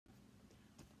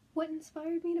what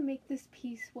inspired me to make this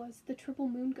piece was the triple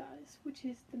moon goddess, which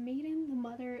is the maiden, the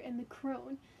mother, and the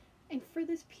crone. And for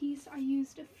this piece, I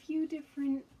used a few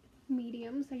different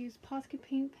mediums. I used Posca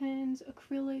paint pens,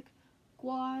 acrylic,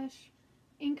 gouache,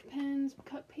 ink pens,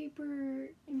 cut paper,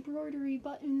 embroidery,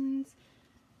 buttons.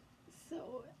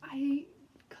 So I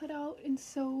cut out and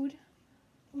sewed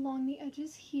along the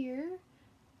edges here,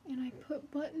 and I put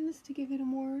buttons to give it a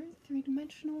more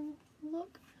three-dimensional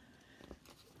look.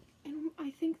 And I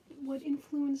think what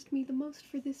influenced me the most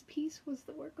for this piece was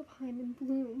the work of Hyman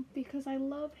Bloom, because I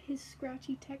love his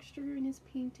scratchy texture in his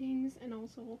paintings and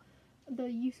also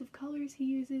the use of colors he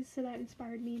uses, so that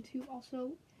inspired me to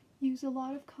also use a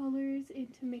lot of colors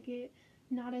and to make it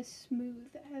not as smooth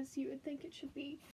as you would think it should be.